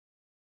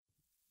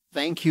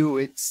Thank you.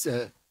 It's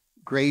a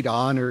great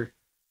honor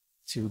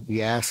to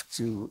be asked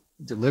to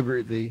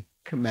deliver the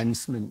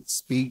commencement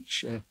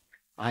speech.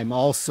 I'm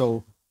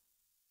also,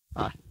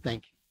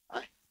 thank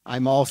you.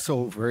 I'm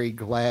also very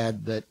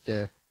glad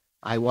that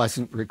I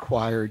wasn't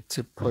required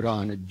to put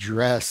on a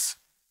dress.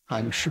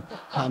 I'm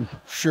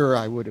sure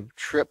I would have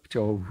tripped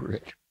over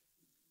it.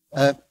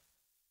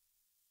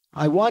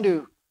 I want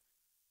to,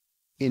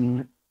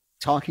 in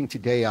talking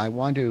today, I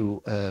want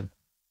to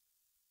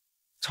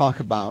talk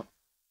about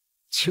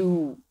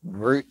two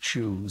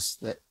virtues,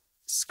 that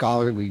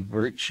scholarly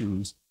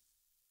virtues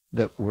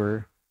that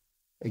were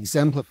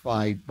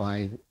exemplified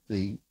by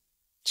the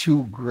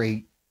two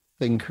great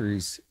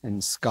thinkers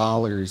and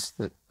scholars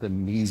that the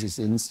Mises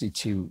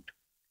Institute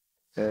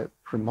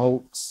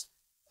promotes,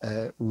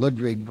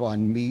 Ludwig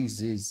von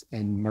Mises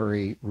and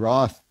Murray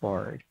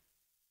Rothbard.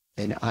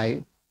 And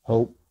I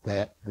hope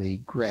that the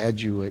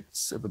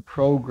graduates of the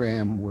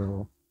program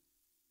will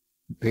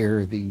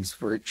bear these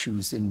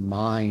virtues in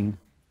mind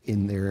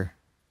in their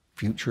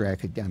future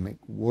academic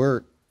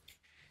work.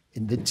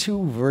 And the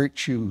two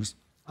virtues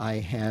I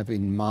have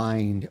in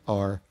mind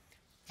are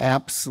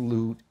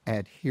absolute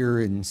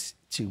adherence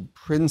to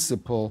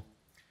principle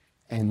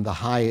and the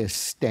highest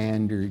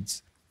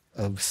standards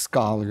of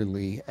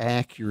scholarly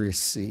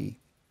accuracy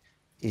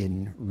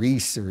in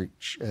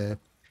research.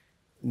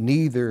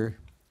 Neither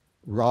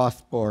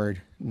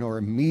Rothbard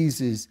nor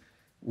Mises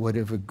would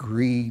have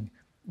agreed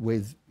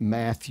with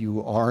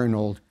Matthew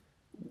Arnold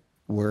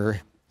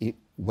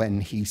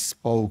when he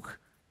spoke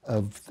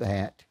of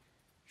that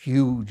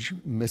huge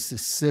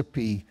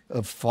Mississippi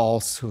of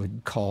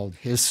falsehood called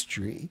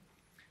history.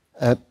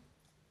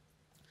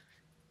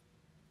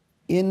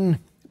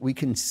 We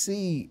can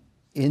see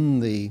in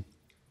the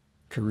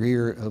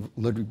career of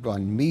Ludwig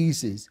von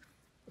Mises,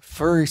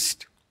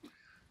 first,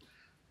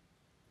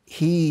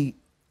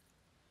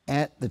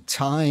 at the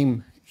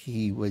time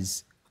he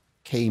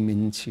came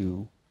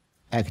into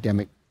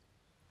academic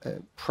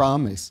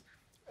promise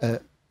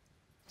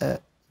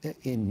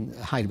in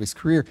the height of his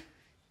career,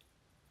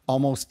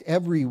 almost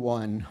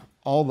everyone,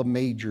 all the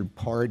major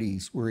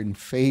parties were in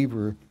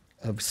favor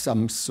of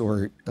some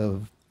sort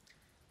of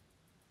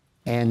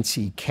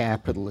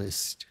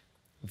anti-capitalist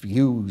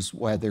views,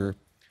 whether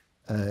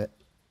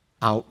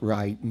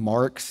outright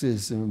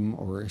Marxism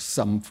or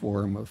some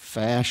form of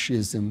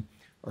fascism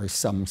or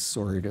some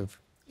sort of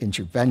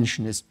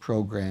interventionist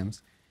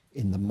programs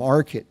in the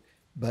market.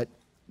 But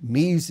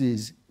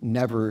Mises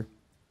never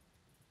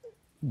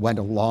went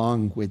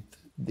along with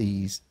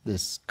these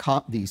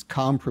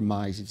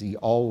compromises.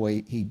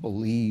 He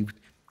believed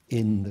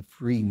in the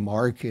free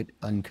market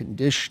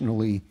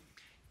unconditionally,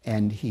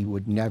 and he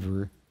would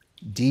never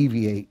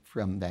deviate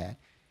from that.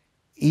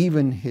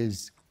 Even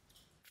his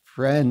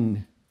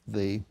friend,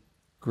 the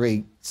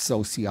great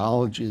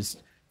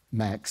sociologist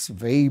Max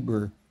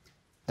Weber,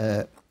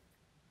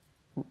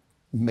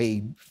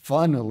 made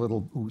fun a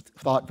little, who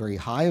thought very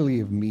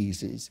highly of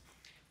Mises,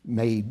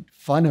 made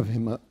fun of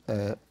him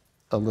a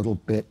little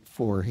bit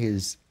for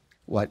his,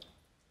 what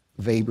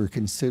Weber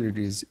considered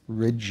his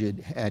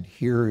rigid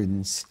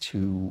adherence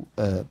to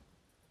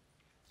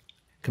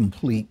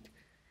complete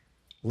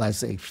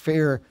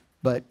laissez-faire,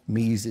 but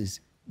Mises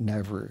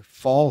never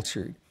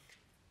faltered.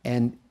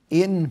 And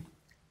in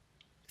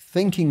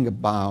thinking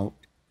about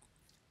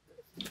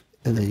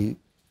the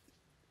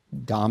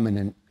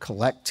dominant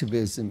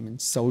collectivism and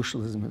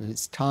socialism of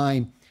his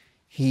time,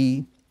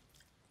 he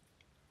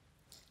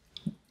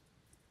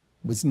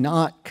was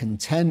not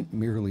content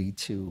merely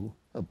to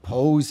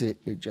oppose it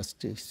or just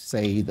to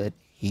say that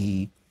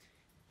he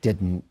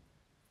didn't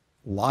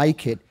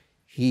like it.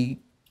 He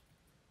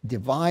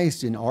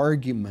devised an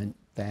argument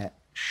that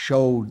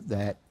showed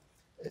that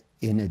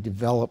in a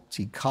developed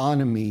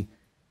economy,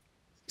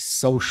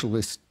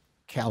 socialist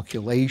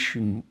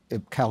calculation,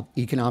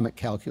 economic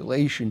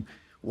calculation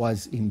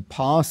was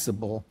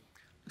impossible,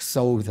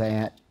 so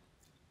that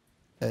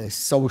a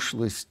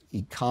socialist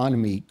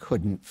economy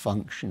couldn't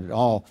function at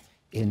all.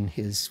 In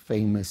his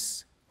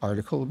famous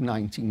article of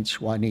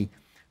 1920,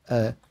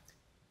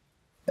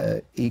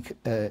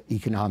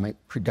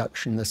 Economic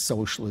Production, the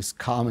Socialist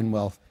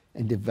Commonwealth,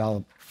 and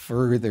developed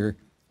further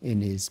in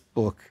his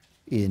book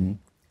in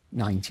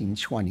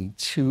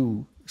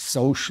 1922,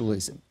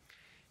 Socialism.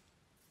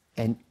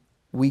 And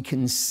we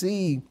can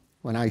see,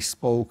 when I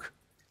spoke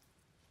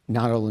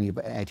not only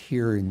about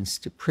adherence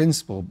to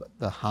principle, but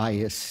the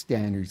highest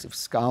standards of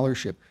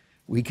scholarship,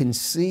 we can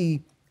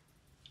see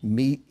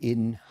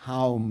in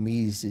how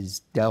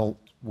Mises dealt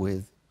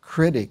with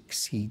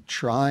critics. He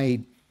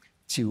tried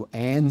to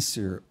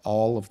answer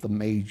all of the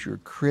major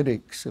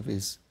critics of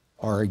his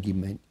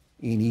argument,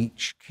 in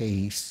each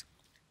case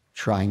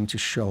trying to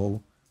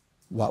show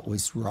what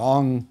was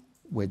wrong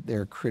with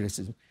their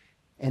criticism.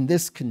 And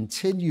this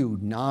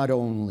continued not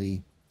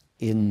only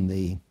in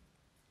the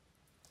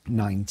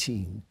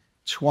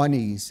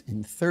 1920s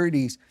and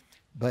 30s,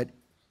 but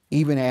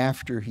even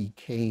after he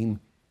came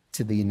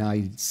to the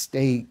United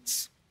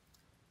States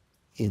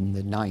in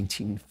the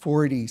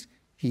 1940s,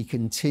 he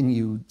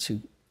continued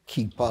to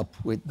keep up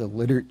with the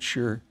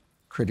literature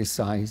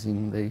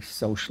criticizing the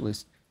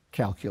socialist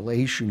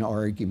calculation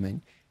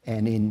argument.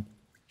 And in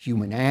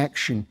Human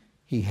Action,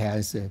 he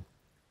has a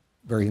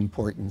very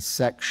important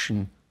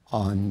section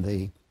on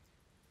the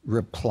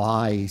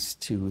replies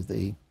to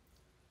the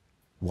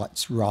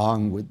what's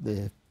wrong with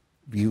the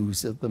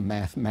views of the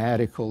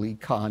mathematical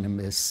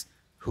economists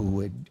who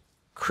would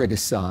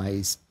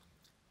criticize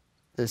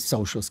the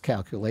socialist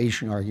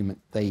calculation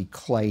argument. They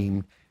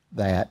claimed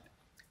that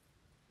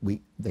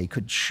they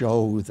could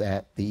show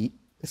that the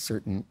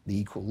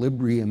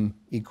equilibrium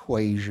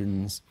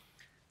equations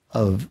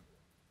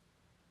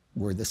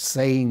were the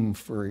same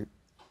for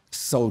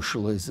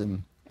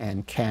socialism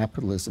and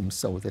capitalism,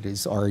 so that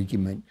his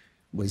argument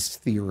was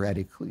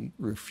theoretically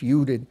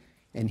refuted,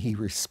 and he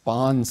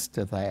responds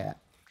to that.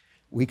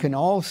 We can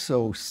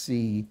also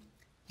see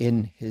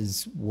in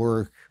his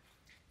work,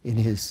 in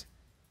his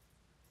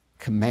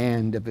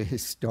command of a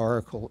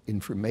historical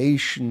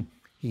information,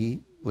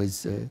 he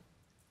was a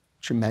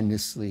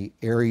tremendously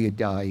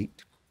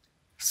erudite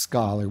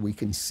scholar. We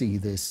can see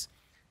this,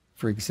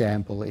 for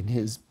example, in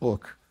his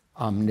book,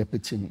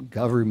 Omnipotent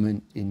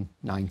Government in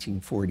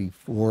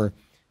 1944,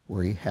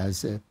 where he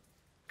has a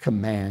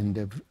command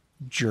of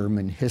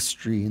German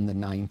history in the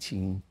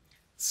 19th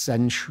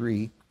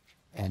century.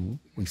 And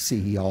we see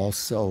he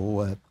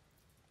also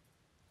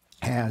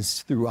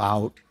has,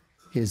 throughout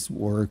his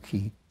work,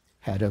 he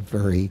had a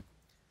very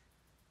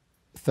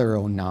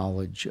thorough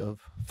knowledge of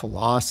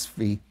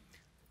philosophy.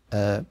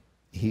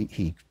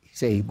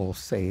 He's able,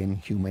 say, in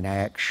Human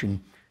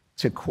Action,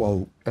 to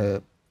quote,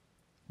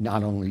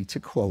 not only to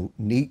quote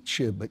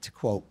Nietzsche, but to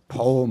quote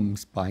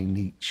poems by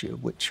Nietzsche,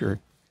 which are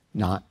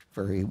not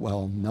very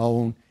well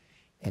known.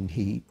 And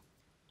he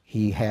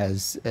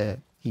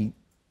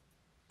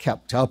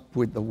kept up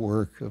with the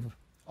work of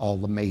all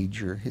the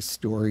major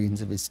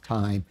historians of his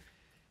time.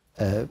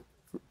 For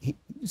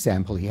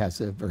example, he has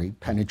a very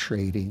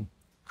penetrating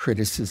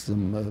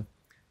criticism of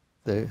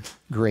the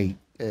great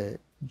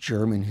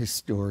German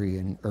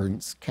historian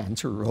Ernst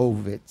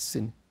Kantorowicz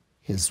in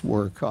his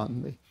work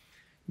on the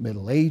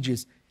Middle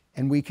Ages.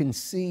 And we can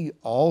see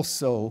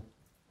also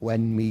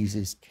when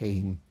Mises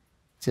came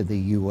to the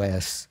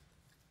US,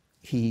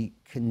 he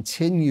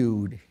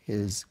continued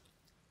his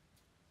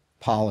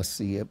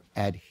policy of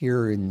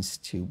adherence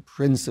to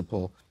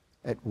principle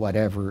at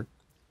whatever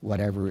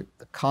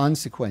the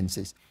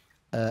consequences.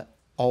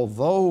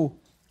 Although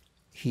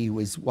he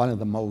was one of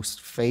the most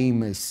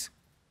famous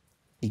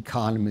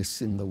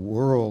economists in the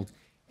world,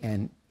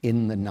 and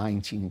in the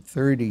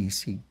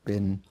 1930s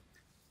in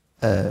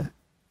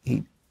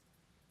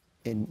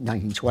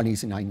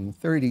 1920s and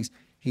 1930s,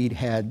 he'd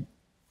had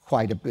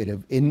quite a bit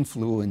of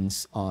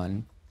influence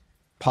on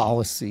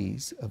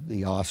policies of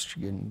the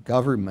Austrian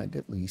government,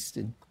 at least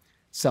in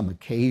some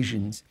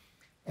occasions.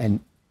 And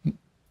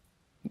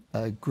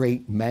a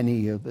great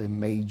many of the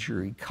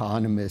major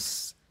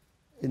economists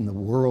in the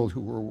world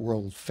who were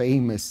world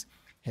famous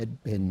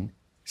had been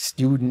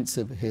students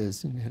of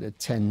his and had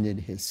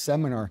attended his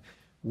seminar.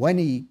 When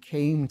he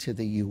came to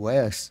the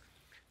US,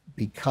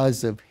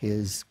 because of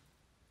his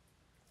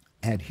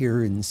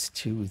adherence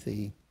to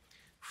the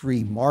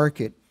free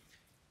market,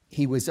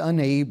 he was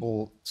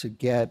unable to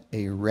get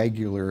a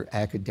regular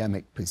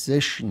academic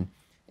position,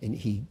 and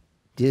he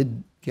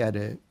did get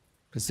a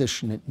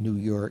position at New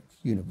York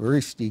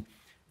University,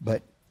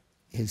 but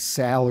his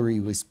salary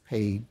was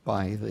paid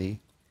by the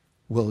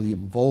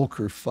William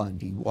Volcker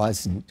Fund. He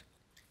wasn't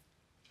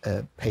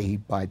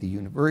paid by the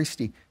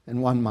university.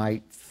 And one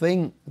might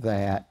think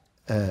that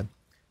the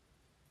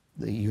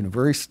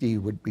university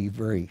would be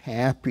very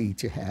happy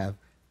to have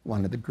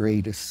one of the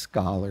greatest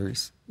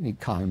scholars and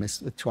economists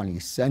of the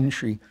 20th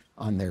century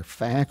on their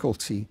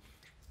faculty,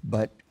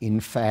 but in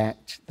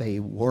fact they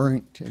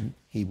weren't, and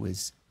he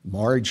was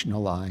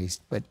marginalized,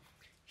 but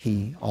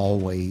he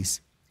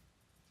always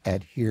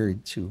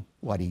adhered to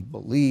what he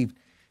believed.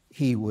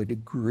 He would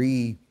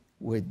agree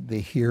with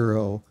the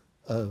hero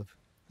of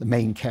the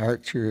main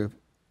character of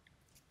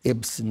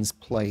Ibsen's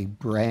play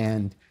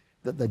Brand,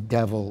 that the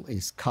devil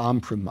is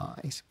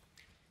compromise.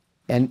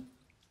 And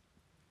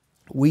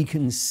we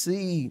can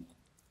see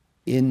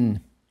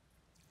in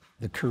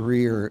the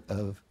career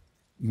of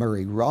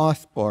Murray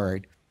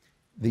Rothbard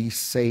these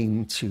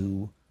same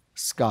two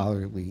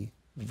scholarly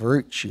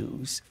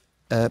virtues.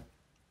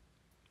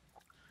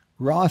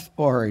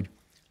 Rothbard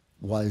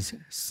was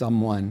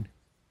someone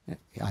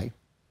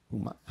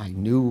whom I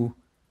knew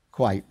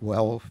quite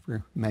well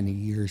for many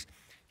years.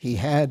 He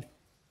had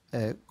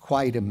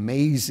quite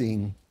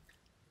amazing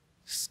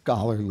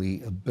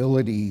scholarly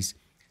abilities.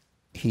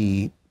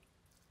 He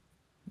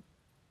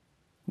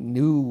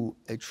knew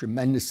a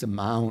tremendous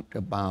amount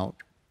about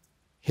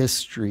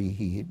history.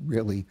 He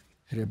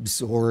had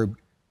absorbed,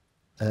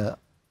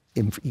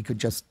 he could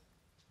just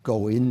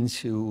go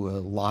into a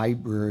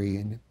library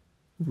and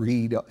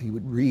he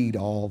would read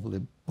all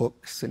the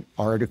books and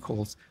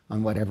articles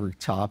on whatever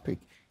topic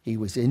he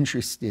was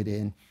interested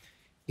in.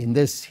 In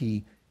this,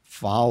 he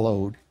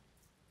followed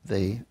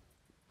the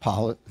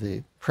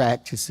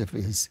practice of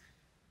his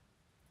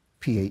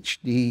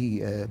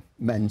PhD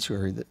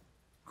mentor, the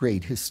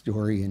great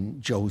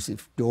historian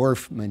Joseph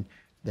Dorfman,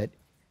 that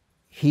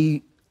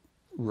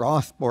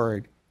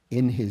Rothbard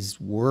in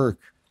his work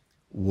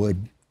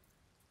would,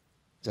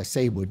 as I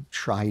say, would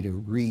try to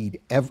read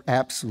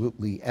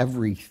absolutely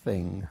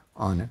everything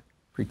on a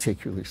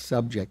particular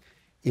subject.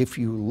 If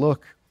you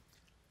look,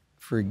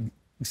 for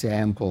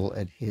example,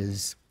 at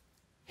his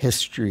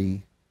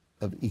History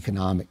of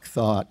Economic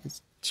Thought,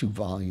 his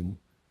 2-volume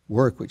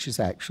work, which is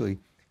actually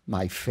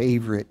my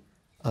favorite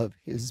of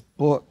his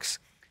books,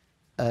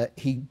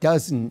 he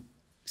doesn't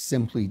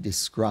simply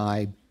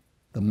describe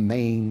the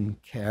main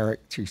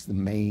characters, the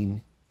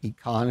main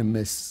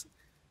economists,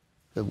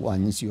 the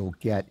ones you'll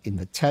get in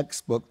the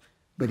textbook,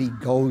 but he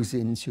goes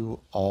into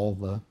all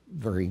the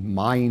very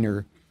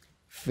minor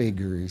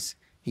figures.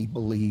 He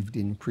believed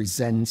in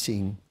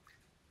presenting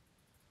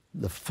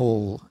the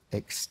full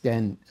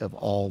extent of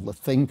all the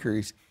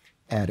thinkers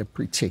at a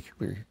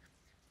particular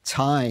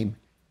time,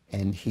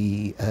 and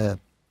he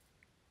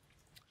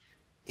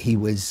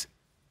was,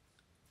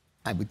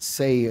 I would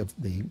say, of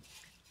the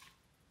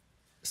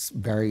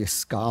various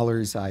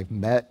scholars I've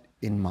met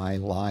in my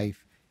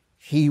life,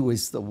 he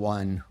was the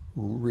one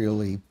who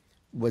really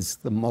was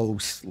the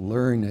most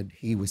learned.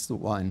 He was the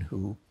one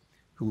who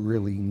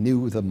really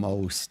knew the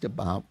most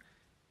about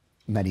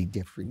many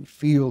different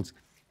fields.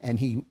 And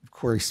he, of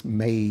course,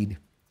 made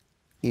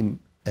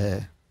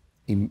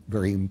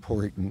very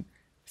important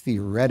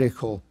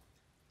theoretical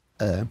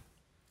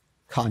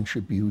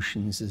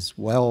contributions as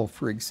well.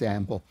 For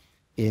example,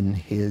 in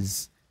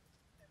his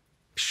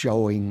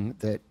showing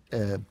that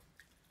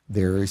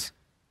there's,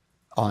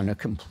 on a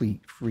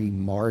complete free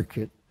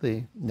market,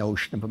 the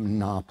notion of a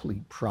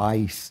monopoly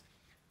price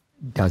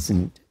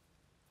doesn't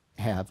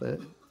have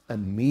a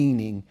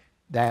meaning.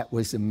 That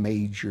was a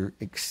major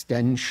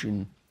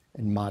extension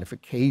and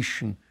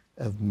modification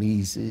of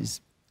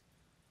Mises's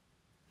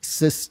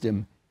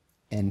system,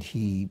 and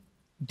he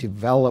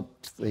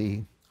developed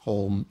the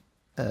whole,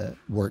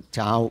 worked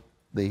out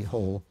the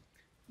whole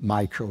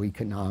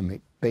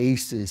microeconomic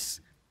basis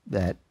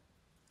that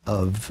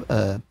of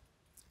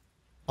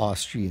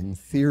Austrian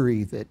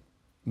theory that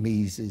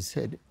Mises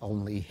had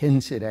only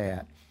hinted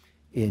at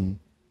in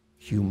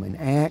Human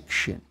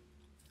Action.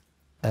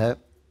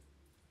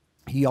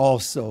 He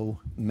also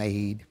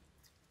made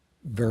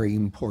very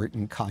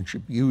important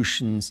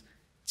contributions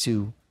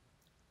to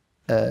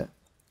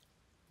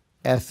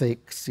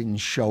ethics in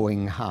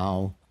showing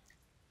how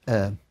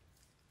an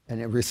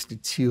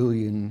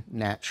Aristotelian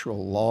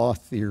natural law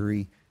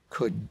theory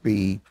could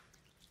be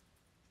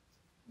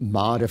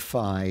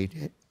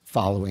modified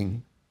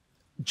following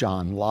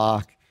John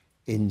Locke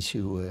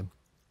into an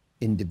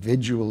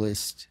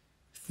individualist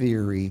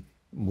theory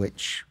in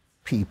which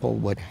people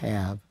would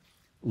have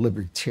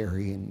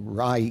libertarian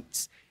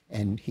rights,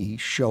 and he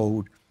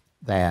showed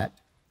that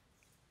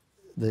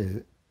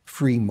the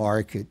free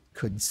market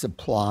could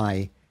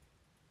supply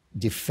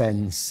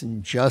defense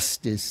and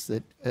justice,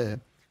 that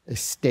a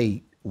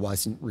state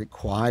wasn't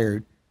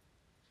required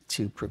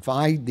to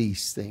provide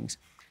these things.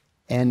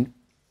 And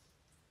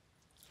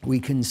we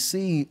can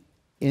see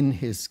in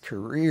his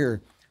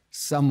career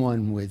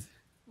someone with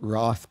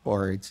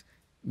Rothbard's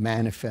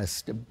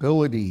manifest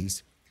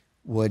abilities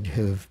would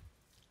have,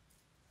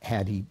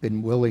 had he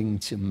been willing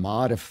to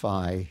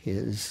modify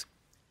his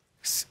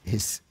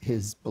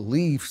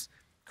beliefs,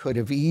 could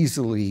have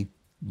easily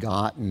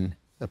gotten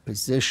a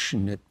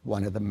position at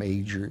one of the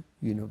major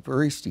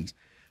universities.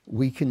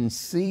 We can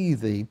see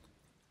the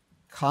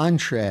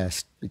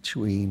contrast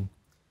between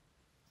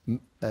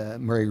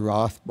Murray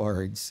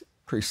Rothbard's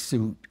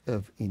pursuit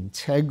of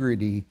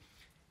integrity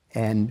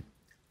and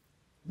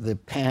the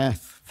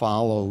path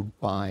followed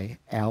by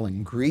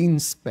Alan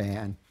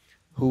Greenspan,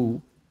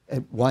 who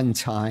at one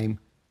time,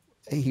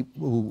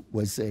 who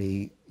was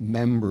a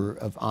member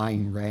of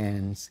Ayn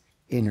Rand's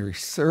inner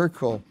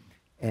circle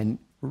and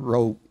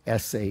wrote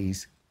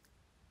essays.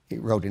 He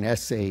wrote an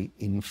essay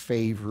in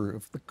favor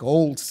of the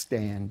gold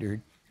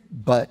standard,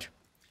 but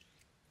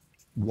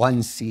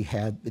once he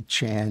had the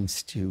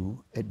chance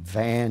to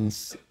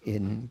advance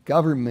in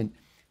government,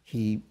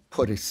 he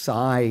put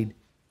aside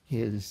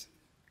his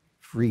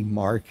free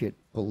market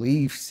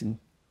beliefs and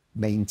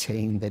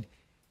maintained that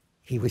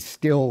he was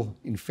still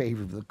in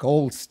favor of the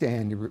gold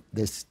standard.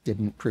 This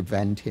didn't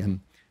prevent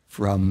him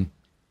from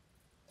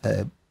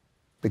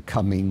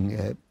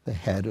becoming the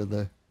head of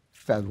the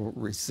Federal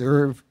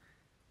Reserve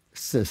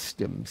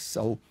System.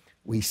 So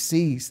we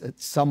see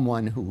that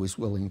someone who was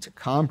willing to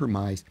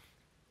compromise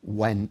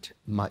went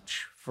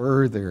much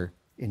further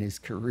in his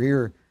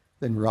career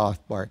than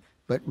Rothbard,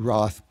 but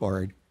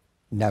Rothbard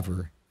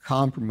never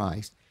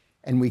compromised.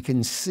 And we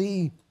can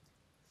see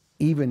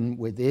even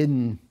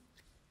within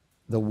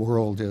the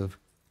world of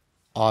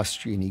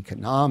Austrian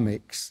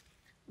economics,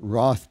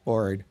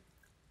 Rothbard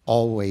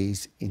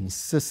always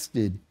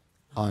insisted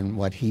on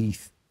what he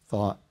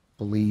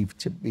believed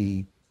to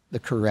be the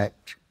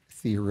correct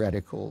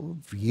theoretical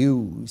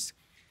views,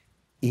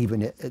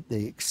 even at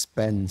the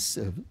expense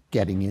of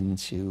getting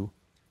into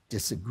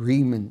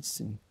disagreements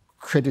and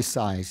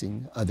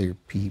criticizing other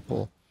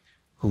people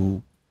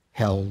who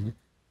held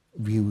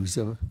views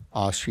of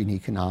Austrian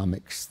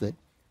economics that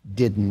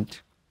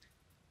didn't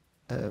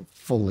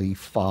fully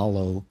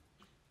follow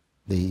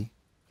the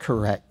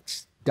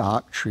correct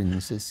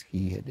doctrines as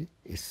he had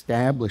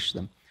established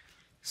them.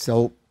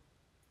 So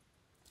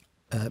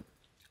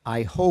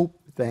I hope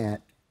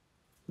that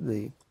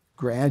the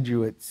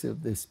graduates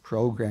of this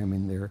program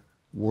in their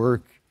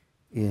work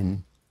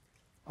in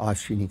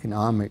Austrian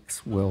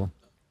economics will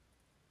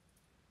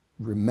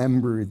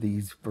remember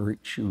these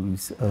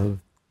virtues of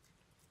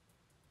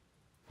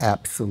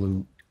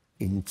absolute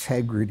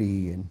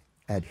integrity and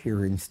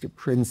adherence to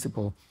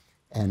principle,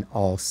 and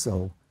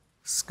also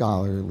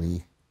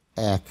scholarly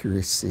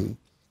accuracy.